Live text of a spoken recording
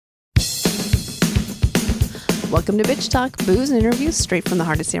Welcome to Bitch Talk, booze and interviews straight from the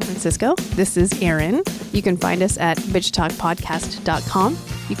heart of San Francisco. This is Erin. You can find us at bitchtalkpodcast.com.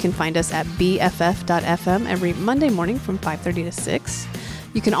 You can find us at bff.fm every Monday morning from 5:30 to 6.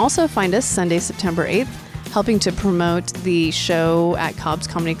 You can also find us Sunday, September 8th, helping to promote the show at Cobb's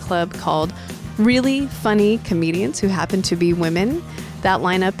Comedy Club called Really Funny Comedians Who Happen to Be Women. That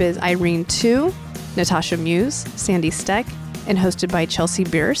lineup is Irene Tu, Natasha Muse, Sandy Steck, and hosted by Chelsea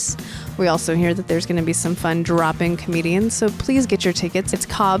Bierce. We also hear that there's going to be some fun drop-in comedians, so please get your tickets. It's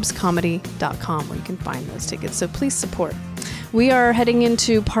cobbscomedy.com where you can find those tickets, so please support. We are heading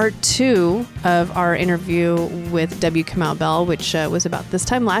into part 2 of our interview with W. Kamau Bell, which was about this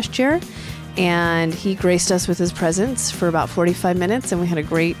time last year, and he graced us with his presence for about 45 minutes, and we had a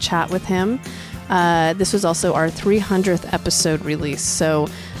great chat with him. This was also our 300th episode release, so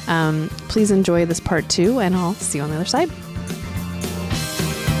please enjoy this part 2, and I'll see you on the other side.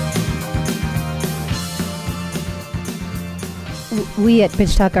 We at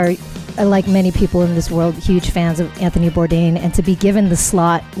Bitch Talk are, like many people in this world, huge fans of Anthony Bourdain, and to be given the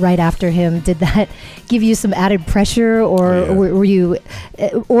slot right after him, did that give you some added pressure, or were you,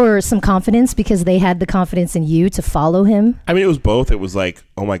 or some confidence because they had the confidence in you to follow him? I mean, it was both. It was like,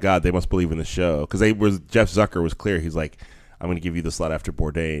 oh my God, they must believe in the show, because Jeff Zucker was clear. He's like, I'm going to give you the slot after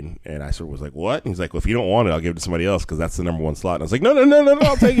Bourdain. And I sort of was like, what? And he's like, well, if you don't want it, I'll give it to somebody else because that's the number one slot. And I was like, no,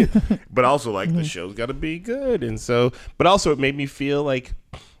 I'll take it. But also, like, the show's got to be good. And so, but also it made me feel like,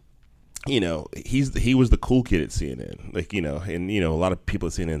 you know, he was the cool kid at CNN. Like, you know, and, you know, a lot of people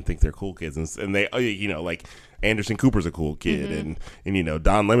at CNN think they're cool kids. And they, you know, like, Anderson Cooper's a cool kid. And you know,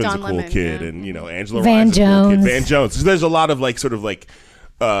 Don Lemon's a cool kid. Yeah. And, you know, Angela Rye's a cool kid. Van Jones. So there's a lot of, like, sort of like,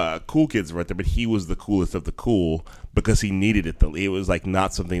 cool kids right there, but he was the coolest of the cool because he needed it. It was like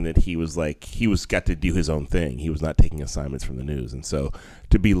not something that he was got to do his own thing. He was not taking assignments from the news. And so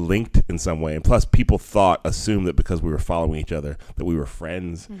to be linked in some way, and plus people assumed that because we were following each other that we were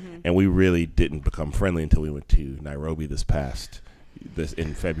friends, and we really didn't become friendly until we went to Nairobi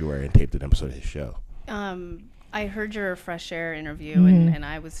in February and taped an episode of his show. I heard your Fresh Air interview, and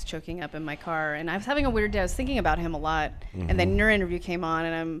I was choking up in my car, and I was having a weird day. I was thinking about him a lot, and then your interview came on,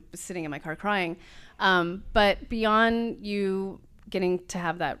 and I'm sitting in my car crying. But beyond you getting to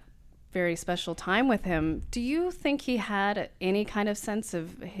have that very special time with him, do you think he had any kind of sense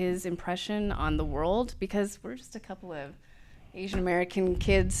of his impression on the world? Because we're just a couple of Asian American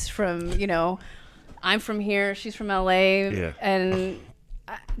kids from, you know, I'm from here, she's from LA, and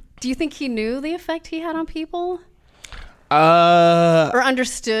do you think he knew the effect he had on people? Or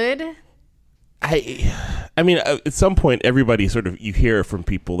understood? I mean, at some point, everybody sort of, you hear from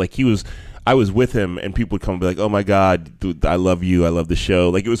people. Like I was with him, and people would come and be like, oh my God, dude, I love you. I love the show.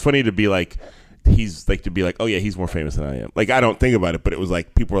 Like, it was funny to be like, oh yeah, he's more famous than I am. Like, I don't think about it, but it was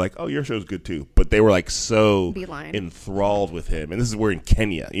like, people were like, oh, your show's good too. But they were like so enthralled with him. And this is, we're in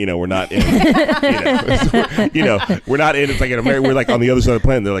Kenya, you know, we're not in, we're not in, it's like in America, we're like on the other side of the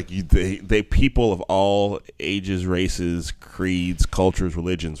planet. They're like, they people of all ages, races, creeds, cultures,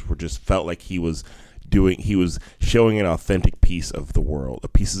 religions felt like he was showing an authentic piece of the world,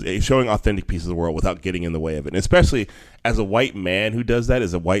 showing authentic pieces of the world without getting in the way of it. And especially as a white man who does that,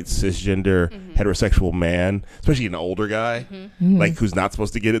 as a white cisgender heterosexual man, especially an older guy, like who's not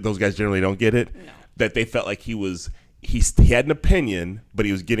supposed to get it. Those guys generally don't get it. No. That they felt like he had an opinion, but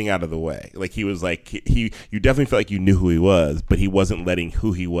he was getting out of the way. Like he was like, you definitely felt like you knew who he was, but he wasn't letting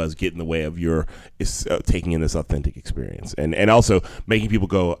who he was get in the way of your taking in this authentic experience. And also making people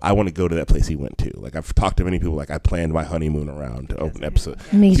go, I want to go to that place he went to. Like, I've talked to many people, like, I planned my honeymoon around to open episode.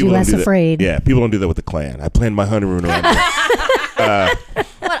 Makes you less afraid. Yeah, people don't do that with the Klan. I planned my honeymoon around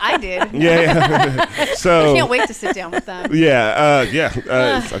What I did. Yeah. So I can't wait to sit down with them.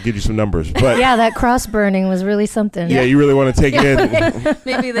 I'll give you some numbers. But yeah, that cross burning was really something. Yeah, you really want to take it in.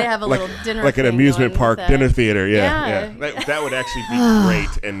 Maybe they have a little dinner, like an amusement park dinner theater. Yeah. That would actually be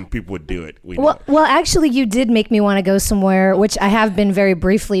great, and people would do it. Well, actually, you did make me want to go somewhere, which I have been very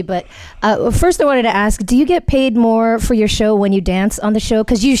briefly. But first, I wanted to ask: do you get paid more for your show when you dance on the show?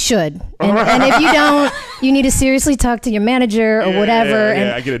 Because you should, and if you don't, you need to seriously talk to your manager or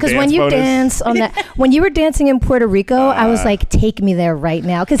whatever. Because when you dance on that, when you were dancing in Puerto Rico, I was like, take me there right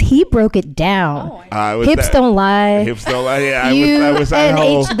now, because he broke it down. Hips don't lie. Hips don't lie. Yeah, I was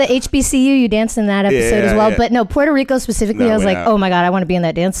the HBCU. You danced in that episode as well. But no, Puerto Rico specifically, I was like, oh my God, I want to be in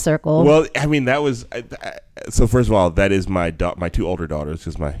that dance circle. Well, I mean, that was. So first of all, that is my two older daughters,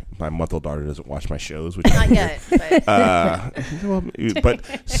 because my month-old daughter doesn't watch my shows, which not yet.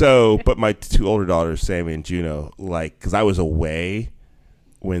 But my two older daughters, Sammy and Juno, like, because I was away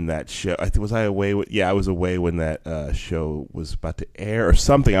when that show. I was away when that show was about to air or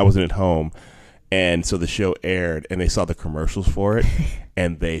something. I wasn't at home, And so the show aired, and they saw the commercials for it,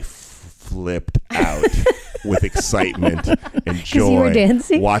 and they flipped out with excitement and joy, you were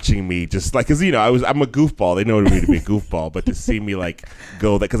dancing? watching me just like, because I'm a goofball. They know me to be a goofball, but to see me like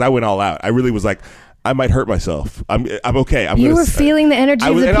go that, because I went all out. I really was like, I might hurt myself. I'm okay. You were feeling the energy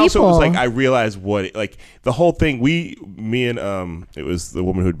of the and people. Also, it was like I realized like the whole thing. Me and it was the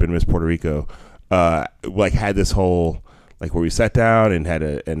woman who had been Miss Puerto Rico, like had this whole. Like where we sat down and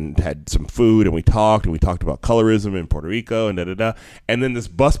had some food and we talked about colorism in Puerto Rico and and then this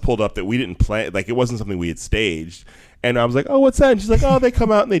bus pulled up that we didn't plan, like it wasn't something we had staged, and I was like, oh, what's that? And she's like, oh, they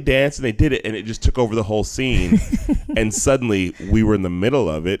come out and they dance, and they did it, and it just took over the whole scene. And suddenly we were in the middle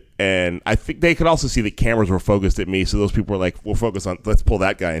of it, and I think they could also see the cameras were focused at me, so those people were like, we'll focus on, let's pull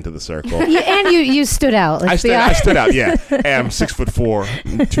that guy into the circle. Yeah, and you stood out. I stood out, yeah. And I'm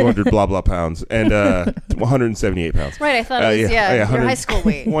 6'4", 200 blah blah pounds, and 178 pounds. Right, I thought it was your high school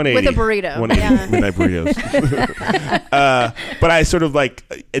weight 180, with a burrito. 180 midnight burritos. But I sort of like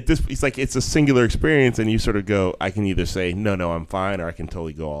at this. It's like it's a singular experience, and you sort of go. I can either say no, I'm fine, or I can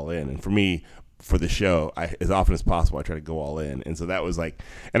totally go all in. And for me, for the show, as often as possible, I try to go all in. And so that was like,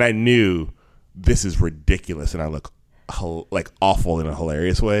 and I knew this is ridiculous, and I look like awful in a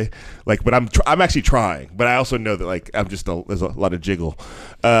hilarious way, like, but I'm actually trying, but I also know that like I'm just there's a lot of jiggle.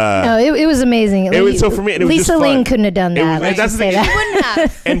 No, it was amazing. It was, so for me, and it was Lisa just Ling fun. couldn't have done that. That's the thing. He wouldn't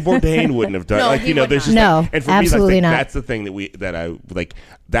have. And Bourdain wouldn't have done No, like, he would there's not. just No, like, and for absolutely me, not. that's the thing that I like.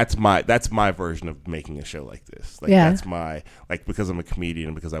 That's my version of making a show like this. Like Yeah. that's my, like, because I'm a comedian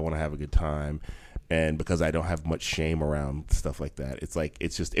and because I want to have a good time and because I don't have much shame around stuff like that. It's like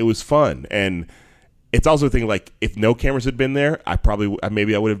it was fun. And it's also a thing, like, if no cameras had been there,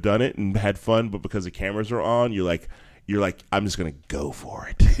 maybe I would have done it and had fun, but because the cameras are on, you're like, I'm just gonna go for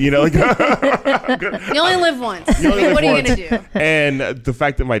it. Like, You only live once. What are you gonna do? And the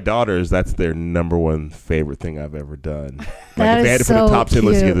fact that my daughters, that's their number one favorite thing I've ever done. Like, That if they is had to put so a top 10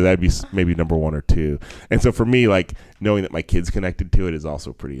 list cute. together, that'd be maybe number 1 or 2. And so for me, like, knowing that my kids connected to it is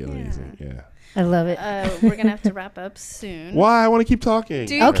also pretty amazing. Yeah. I love it. We're gonna have to wrap up soon. Why? I want to keep talking.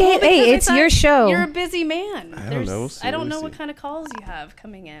 Dude, Okay, because hey, I it's thought your show. You're a busy man. I don't know. We'll see, I don't we'll know see. what kind of calls you have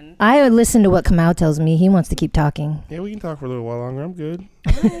coming in. I listen to what Kamau tells me. He wants to keep talking. Yeah, we can talk for a little while longer. I'm good.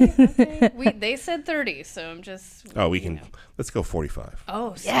 Okay. They said 30, so I'm just. Oh, we can. Let's go 45.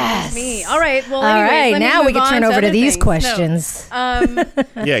 Oh, Yes. me. All right. Well, All anyways, right, let me now we move can turn on over to other these things. questions. No.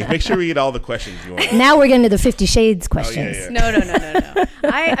 Yeah, make sure we get all the questions you want. Now we're getting to the 50 Shades questions. yeah. No.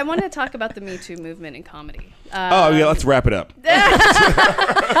 I want to talk about the Me Too movement in comedy. Oh, yeah, let's wrap it up. No,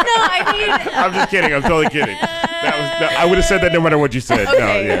 I mean. I'm just kidding. I'm totally kidding. I would have said that no matter what you said.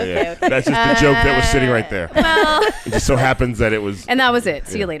 Okay. That's just the joke that was sitting right there. Well, It just so happens that it was. and that was it.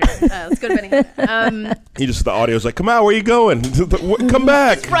 See you later. Let's go to Benny. The audio's like, come out, where you going? Come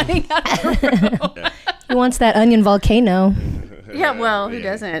back. Running out of the room. He wants that onion volcano. Yeah, well, who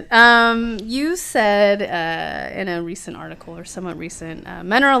doesn't? You said in a recent article, or somewhat recent,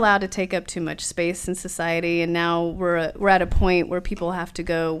 men are allowed to take up too much space in society, and now we're at a point where people have to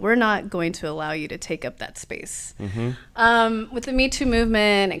go, we're not going to allow you to take up that space. Mm-hmm. With the Me Too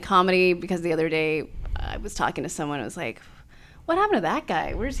movement and comedy, because the other day I was talking to someone, it was like, what happened to that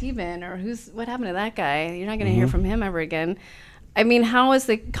guy? Where's he been? Or what happened to that guy? You're not going to hear from him ever again. I mean, how has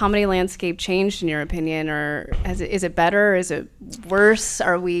the comedy landscape changed in your opinion, or is it better? Is it worse?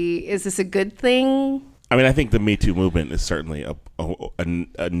 Is this a good thing? I mean, I think the Me Too movement is certainly a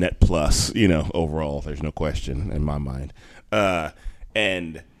net plus, overall. There's no question in my mind.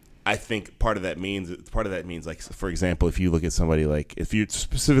 And I think part of that means, like, for example, if you look at somebody like, if you're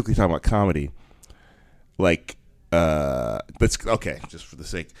specifically talking about comedy, like, just for the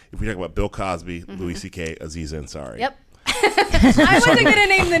sake, if we talk about Bill Cosby, Louis C.K., Aziz Ansari. Yep. I wasn't going to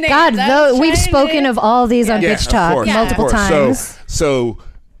name the name. God, though, we've spoken of all these on Bitch Talk multiple times. So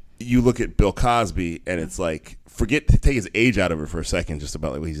you look at Bill Cosby, and it's like, take his age out of it for a second, just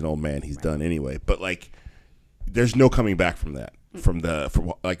about like, well, he's an old man, he's done anyway. But like, there's no coming back from that. From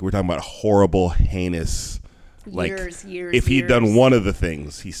like, we're talking about horrible, heinous, like, years. If he'd done one of the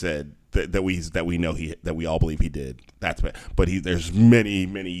things he said that we know that we all believe he did, that's bad. But there's many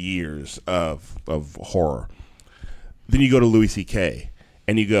years of horror. Then you go to Louis C.K.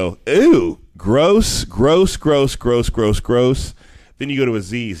 and you go, ooh, gross. Then you go to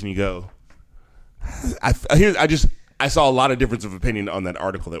Aziz and you go, I saw a lot of difference of opinion on that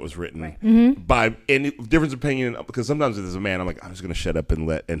article that was written by any difference of opinion, because sometimes as a man, I'm like, I'm just going to shut up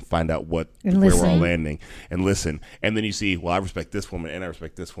and find out where we're all landing and listen. And then you see, well, I respect this woman and I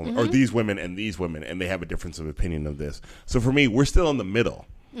respect this woman, or these women, and they have a difference of opinion of this. So for me, we're still in the middle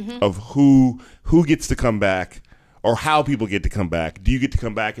of who gets to come back, or how people get to come back. Do you get to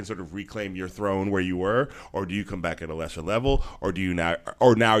come back and sort of reclaim your throne where you were, or do you come back at a lesser level, or now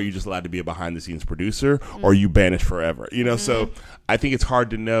are you just allowed to be a behind the scenes producer, or are you banished forever? You know, so I think it's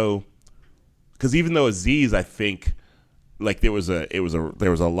hard to know, because even though Aziz, I think, like there was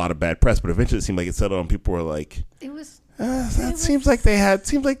a lot of bad press, but eventually it seemed like it settled on people were like, seems like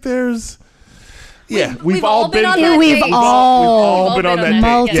there's. Yeah, we've all been on that We've all been on that date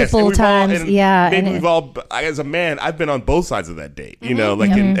multiple times. Maybe we've all, as a man, I've been on both sides of that date. You know,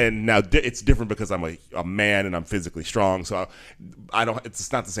 like, and now it's different because I'm a man and I'm physically strong. So I don't.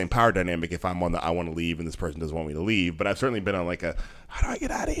 It's not the same power dynamic if I'm on the I want to leave and this person doesn't want me to leave. But I've certainly been on like a how do I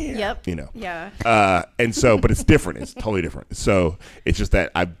get out of here? Yep. You know. Yeah. And so, but it's different. It's totally different. So it's just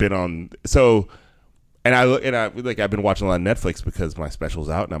that I've been on so. And I've been watching a lot of Netflix because my special's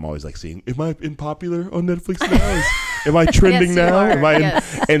out, and I'm always like seeing, am I unpopular on Netflix now? Am I trending yes, now? Am I?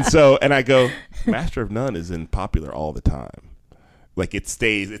 And I go, Master of None is in popular all the time. Like it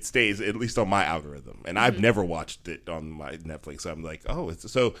stays at least on my algorithm, and I've never watched it on my Netflix. So I'm like,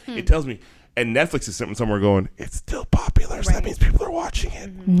 it tells me, and Netflix is sitting somewhere going, it's still popular, so that means people are watching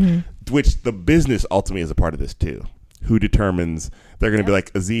it. Which the business ultimately is a part of this too. Who determines they're going to be like,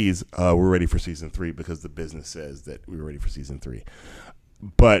 Aziz, we're ready for season 3 because the business says that we're ready for season 3.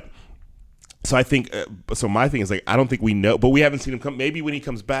 But so I think so my thing is like, I don't think we know, but we haven't seen him come. Maybe when he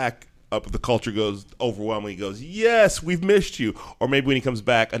comes back, the culture goes overwhelmingly goes, yes, we've missed you. Or maybe when he comes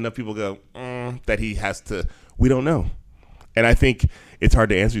back, enough people go that he has to. We don't know. And I think it's hard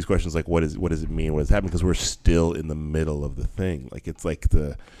to answer these questions like, what does it mean? What is happening? Because we're still in the middle of the thing. Like it's like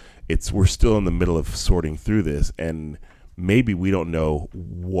we're still in the middle of sorting through this, and maybe we don't know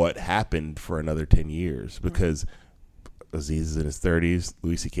what happened for another 10 years because Aziz is in his 30s,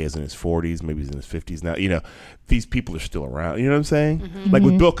 Louis C.K. is in his 40s, maybe he's in his 50s now. You know, these people are still around. You know what I'm saying? Like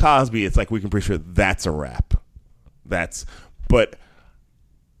with Bill Cosby, it's like we can pretty sure that's a wrap. But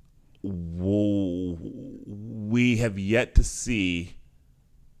we have yet to see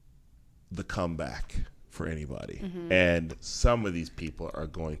the comeback for anybody, and some of these people are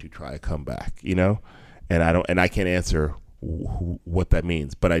going to try to come back, you know, and I can't answer what that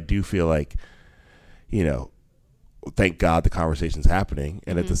means, but I do feel like, you know, thank God the conversation's happening,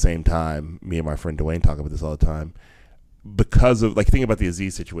 and at the same time, me and my friend Dwayne talk about this all the time, because of like thinking about the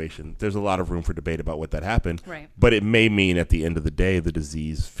Aziz situation. There's a lot of room for debate about what that happened, right? But it may mean at the end of the day, the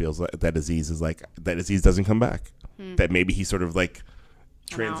disease feels like that Aziz doesn't come back, that maybe he sort of like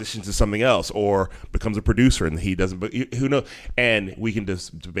transitions to something else or becomes a producer and he doesn't, but who knows? And we can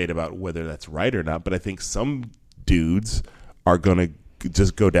just debate about whether that's right or not, but I think some dudes are going to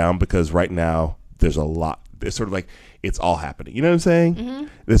just go down because right now there's a lot. It's sort of like it's all happening. You know what I'm saying?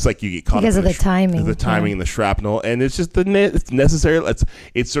 It's like you get caught because up of the timing. The timing and the shrapnel, and it's just it's necessary.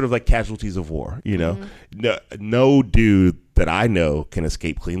 It's sort of like casualties of war. You know, no dude that I know can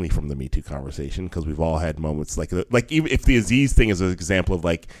escape cleanly from the Me Too conversation because we've all had moments like even if the Aziz thing is an example of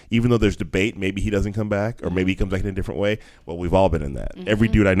like, even though there's debate, maybe he doesn't come back or maybe he comes back in a different way. Well, we've all been in that. Every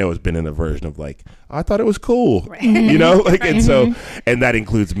dude I know has been in a version of like, I thought it was cool, right. You know, like, and so, and that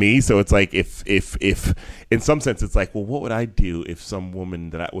includes me. So it's like, if in some sense it's like, well, what would I do if some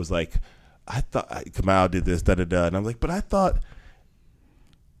woman that I was like, I thought Kamau did this, and I'm like, but I thought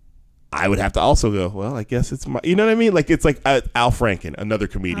I would have to also go, well, I guess it's my, you know what I mean? Like, it's like Al Franken, another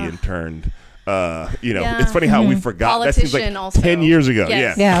comedian turned, you know, it's funny how we forgot. Politician that seems like also. 10 years ago.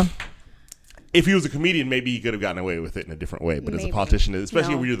 Yes. Yeah. If he was a comedian, maybe he could have gotten away with it in a different way. But as a politician,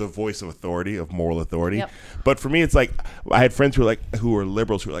 especially when you're the voice of authority, of moral authority. Yep. But for me, it's like, I had friends who were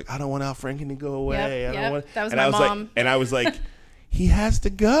liberals who were like, I don't want Al Franken to go away. I don't want. That was and my I was mom. Like, and I was like, he has to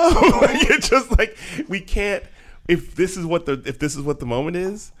go. It's just like, we can't. If this is what the moment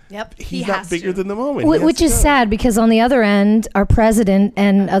is, he's not bigger than the moment. Which is sad because on the other end, our president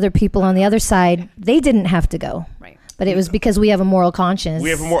and other people on the other side, they didn't have to go. Right. But it was because we have a moral conscience.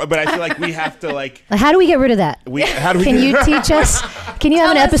 But I feel like we have to like. How do we get rid of that? Can you teach us? Can you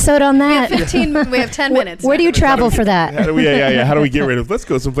have an episode on that? We have 10 minutes. Where do you travel for that? How do we get rid of? Let's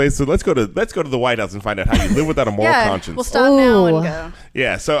go someplace. So let's go to the White House and find out how you live without a moral conscience. We'll stop now and go.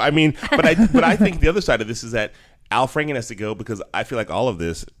 Yeah. So I mean, but I think the other side of this is that Al Franken has to go because I feel like all of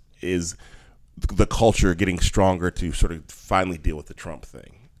this is the culture getting stronger to sort of finally deal with the Trump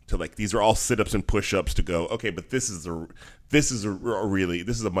thing. To like, these are all sit-ups and push-ups to go, okay, but this is a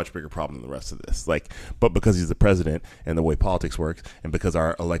much bigger problem than the rest of this. Like, but because he's the president and the way politics works, and because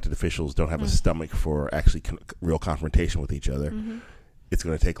our elected officials don't have a stomach for actually real confrontation with each other, it's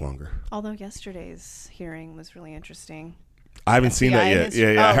going to take longer. Although yesterday's hearing was really interesting. I haven't seen that FBI yet.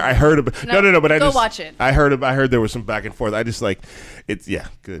 history? Yeah. Oh. I heard about. No. But I Go just watch it. I heard there was some back and forth. I just like it's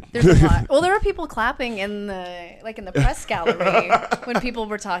good. There's a lot. Well, there were people clapping in the press gallery when people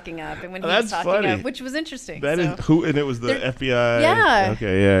were talking up and when he was That's talking funny. up, which was interesting. That so. is who, and it was the FBI. Yeah.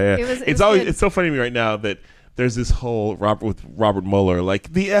 Okay. Yeah. It was it's always good. it's so funny to me right now that there's this whole Robert Mueller,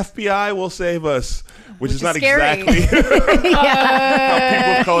 like the FBI will save us, which is not scary. exactly how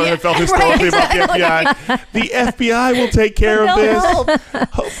people of color have felt historically about the FBI. The FBI will take care of this.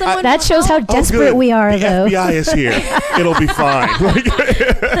 Someone That shows how desperate good. we are, the though. FBI is here. It'll be fine.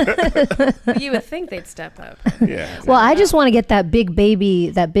 You would think they'd step up. Yeah. Well, I just want to get that big baby,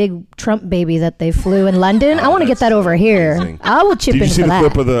 that big Trump baby that they flew in London. I want to get that over here. amazing. I will chip Did in you see for the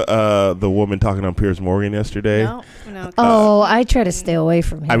that. clip of the woman talking on Piers Morgan yesterday? No. Oh, I try to stay away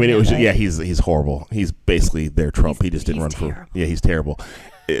from him. I mean, it was Right? he's horrible. He's basically their Trump. He just didn't he's run for. terrible. Yeah, he's terrible.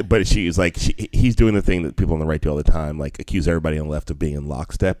 But she's like, he's doing the thing that people on the right do all the time, like accuse everybody on the left of being in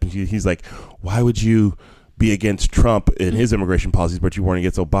lockstep. And he's like, why would you be against Trump in his immigration policies, but you weren't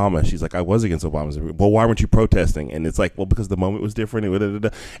against Obama? She's like, I was against Obama's. Well, why weren't you protesting? And it's like, well, because the moment was different.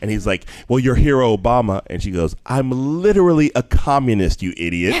 And he's like, well, your hero Obama. And she goes, I'm literally a communist, you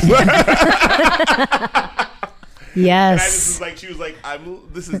idiot. Yes. And I just was like, she was like,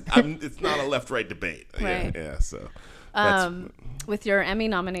 it's not a left-right debate. Right. Yeah. So, that's, With your Emmy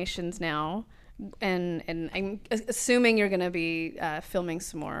nominations now, and I'm assuming you're going to be filming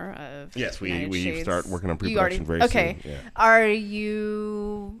some more of. yes, United we Shades. start working on You already- pre-production very okay. soon. Yeah. Are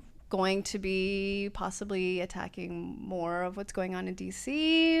you going to be possibly attacking more of what's going on in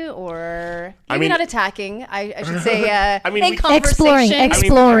DC, or maybe not attacking? I should say. I mean, in we- conversation.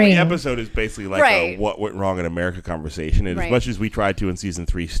 Exploring. Every episode is basically like Right. a what went wrong in America conversation. And Right. as much as we tried to in season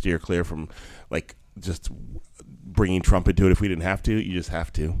 3 steer clear from like just bringing Trump into it, if we didn't have to, you just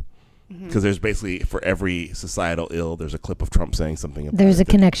have to. Because there's basically, for every societal ill, there's a clip of Trump saying something about There's it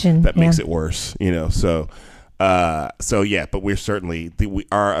a connection. that makes yeah. it worse, So yeah, but we're certainly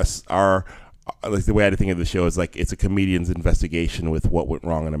our like the way I think of the show is like it's a comedian's investigation with what went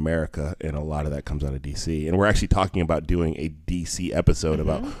wrong in America, and a lot of that comes out of DC. And we're actually talking about doing a DC episode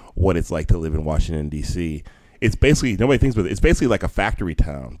about what it's like to live in Washington DC. It's basically, nobody thinks about it, it's basically like a factory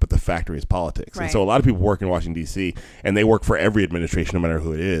town, but the factory is politics. Right. And so a lot of people work in Washington DC, and they work for every administration, no matter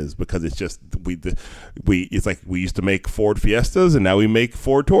who it is, because it's just it's like we used to make Ford Fiestas, and now we make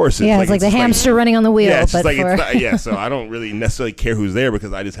Ford Tauruses. Yeah, it's like the hamster running on the wheel. Yeah, it's but just like for it's not, yeah. So I don't really necessarily care who's there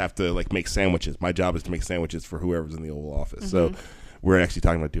because I just have to like make sandwiches. My job is to make sandwiches for whoever's in the Oval Office. So we're actually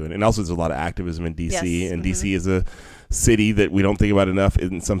talking about doing it. And also, there's a lot of activism in DC, Yes. and DC is a city that we don't think about enough.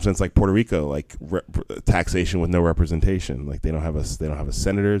 In some sense, like Puerto Rico, like taxation with no representation. Like they don't have a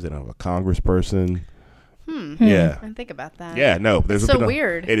senators, they don't have a congressperson. Yeah. I think about that. Yeah, no, there's So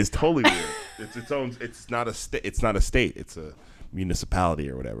weird. It is totally weird. It's its own. It's not a state. It's not a state. It's a municipality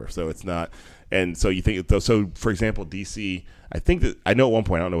or whatever. So it's not. And so you think. So for example, DC. I think that I know at one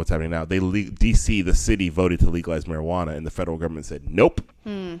point. I don't know what's happening now. DC, the city, voted to legalize marijuana, and the federal government said nope.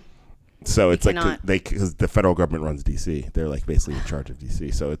 So it's cannot. because the federal government runs DC. They're like basically in charge of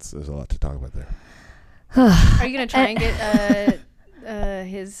DC. So there's a lot to talk about there. Are you going to try and get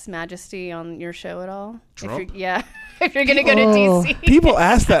His Majesty on your show at all? Trump? If you're going to go to Oh. DC. People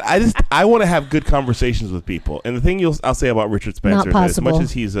ask that. I want to have good conversations with people. And the thing I'll say about Richard Spencer is that as much possible.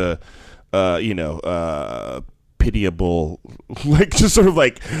 as he's a pitiable, like just sort of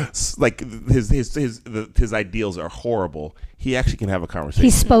like his ideals are horrible, he actually can have a conversation.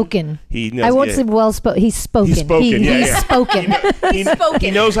 he's spoken. He knows, I won't say well spoken. He's spoken. He's spoken, He's yeah. spoken. He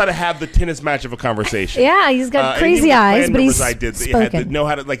knows how to have the tennis match of a conversation. Yeah, he's got And crazy even the eyes, Klan but he's members I did, they had to know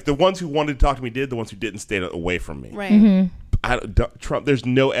how to, like the ones who wanted to talk to me did, the ones who didn't stayed away from me. Right. Trump. There's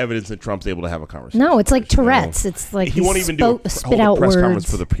no evidence that Trump's able to have a conversation. No, it's like There's no- Tourette's. It's like he won't even do spit hold a out press words.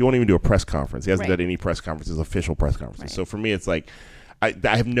 conference he won't even do a press conference. He hasn't Right. done any press conferences, official press conferences. Right. So for me, it's like I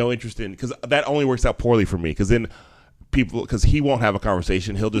have no interest in, because that only works out poorly for me, because then because he won't have a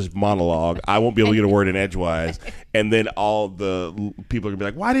conversation, he'll just monologue. I won't be able to get a word in edgewise, and then all the people are gonna be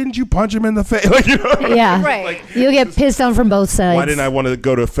like, "Why didn't you punch him in the face?" Like, you know? Yeah, Right. Like, you'll get pissed on from both sides. why didn't I want to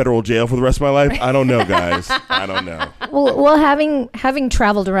go to federal jail for the rest of my life? I don't know, guys. I don't know. Well, having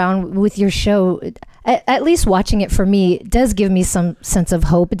traveled around with your show, at least watching it for me does give me some sense of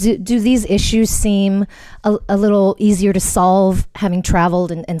hope. Do these issues seem a little easier to solve having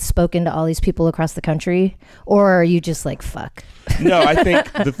traveled and spoken to all these people across the country, or are you just like fuck? No, I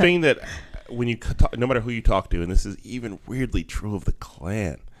think the thing that when you talk, no matter who you talk to, and this is even weirdly true of the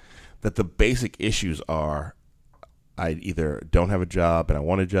Klan, that the basic issues are: I either don't have a job and I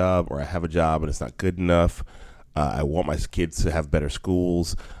want a job, or I have a job and it's not good enough. I want my kids to have better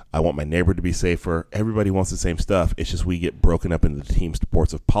schools. I want my neighbor to be safer. Everybody wants the same stuff. It's just we get broken up into the team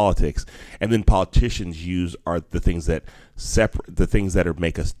sports of politics, and then politicians use the things that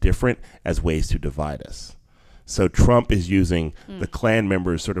make us different as ways to divide us. So Trump is using the Klan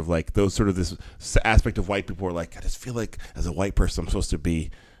members, sort of like those, sort of this aspect of white people are like, I just feel like as a white person I'm supposed to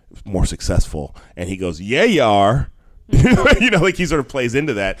be more successful, and he goes, yeah, you are. Like he sort of plays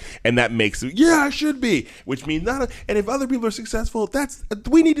into that, and that makes it, I should be, which means and if other people are successful,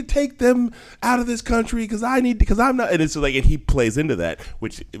 we need to take them out of this country because I'm not, and it's like, and he plays into that,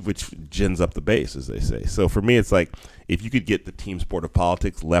 which gins up the base, as they say. So for me, it's like, if you could get the team sport of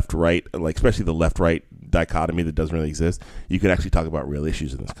politics, left, right, like especially the left, right dichotomy that doesn't really exist, you could actually talk about real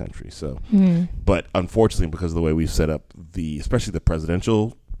issues in this country. So, but unfortunately, because of the way we've set up especially the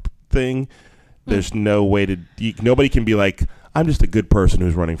presidential thing, there's no way nobody can be like, I'm just a good person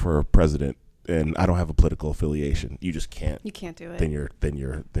who's running for president and I don't have a political affiliation. You just can't. You can't do it. Then you're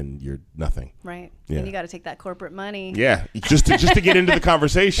nothing. Right. Yeah. And you got to take that corporate money. Yeah. Just to get into the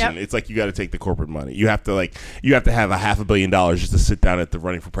conversation. Yep. It's like you got to take the corporate money. You have to have $500 million just to sit down at the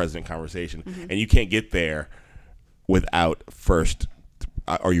running for president conversation. Mm-hmm. And you can't get there without first,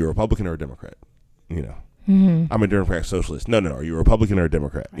 are you a Republican or a Democrat? Mm-hmm. I'm a Democratic socialist. No. Are you a Republican or a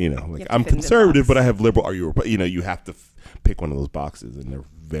Democrat? Right. I'm conservative, but I have liberal. Are you? You have to pick one of those boxes, and they're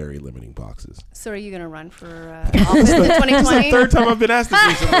very limiting boxes. So, are you going to run for office in 2020? It's the third time I've been asked this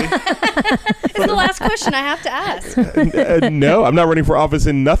recently. It's the last question I have to ask. No, I'm not running for office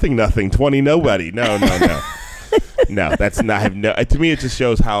in nothing. 20 nobody. No. No, that's not. To me, it just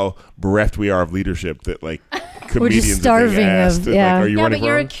shows how bereft we are of leadership. That we're just starving of are you running but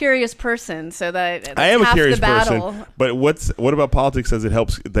you're a curious person, so that's I am a half curious the battle. person. But what about politics says it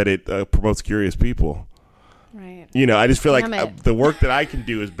helps, that it promotes curious people? Right. I just feel the work that I can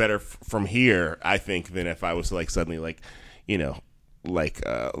do is better from here, I think, than if I was suddenly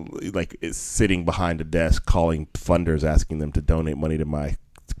sitting behind a desk calling funders, asking them to donate money to my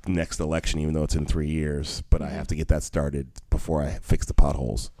next election, even though it's in 3 years. But I have to get that started before I fix the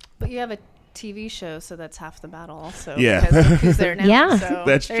potholes. But you have a TV show, so that's half the battle also. Yeah. Because look who's there now. Yeah. So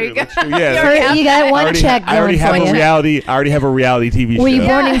that's there true. You go. That's true. Yeah. You got one check. I already have a reality. I already have a reality TV show. Were you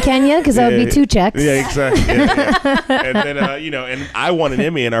born in Kenya? Because that would be 2 checks. Yeah, exactly. Yeah. And then and I won an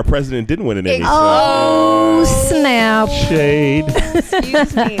Emmy, and our president didn't win an Emmy. Snap! Shade.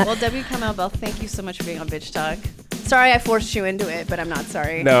 Excuse me. Well, W. Kamau Bell, thank you so much for being on Bitch Talk. Sorry I forced you into it, but I'm not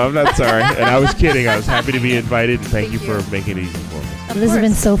sorry. No, I'm not sorry. And I was kidding. I was happy to be invited, and thank you for making it easy for me. This has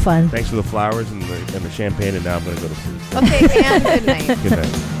been so fun. Thanks for the flowers and the champagne, and now I'm going to go to sleep. Okay, and good night. Good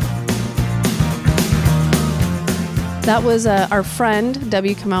night. That was our friend,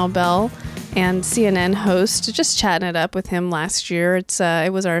 W. Kamau Bell, and CNN host, just chatting it up with him last year.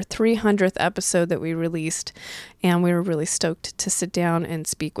 It was our 300th episode that we released, and we were really stoked to sit down and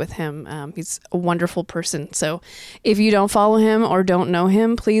speak with him. He's a wonderful person. So if you don't follow him or don't know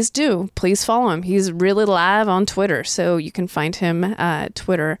him, please do. Please follow him. He's really live on Twitter, so you can find him at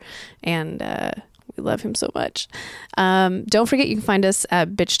Twitter, and we love him so much. Don't forget, you can find us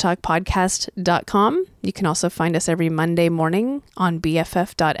at bitchtalkpodcast.com. You can also find us every Monday morning on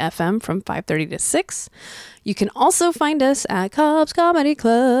BFF.FM from 5:30 to 6. You can also find us at Cobb's Comedy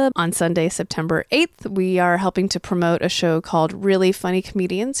Club on Sunday, September 8th. We are helping to promote a show called Really Funny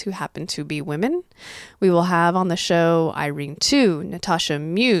Comedians Who Happen to Be Women. We will have on the show Irene Tu, Natasha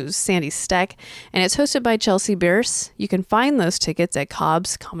Muse, Sandy Steck, and it's hosted by Chelsea Bierce. You can find those tickets at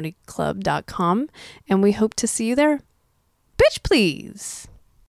cobbscomedyclub.com, and we hope to see you there. Bitch, please.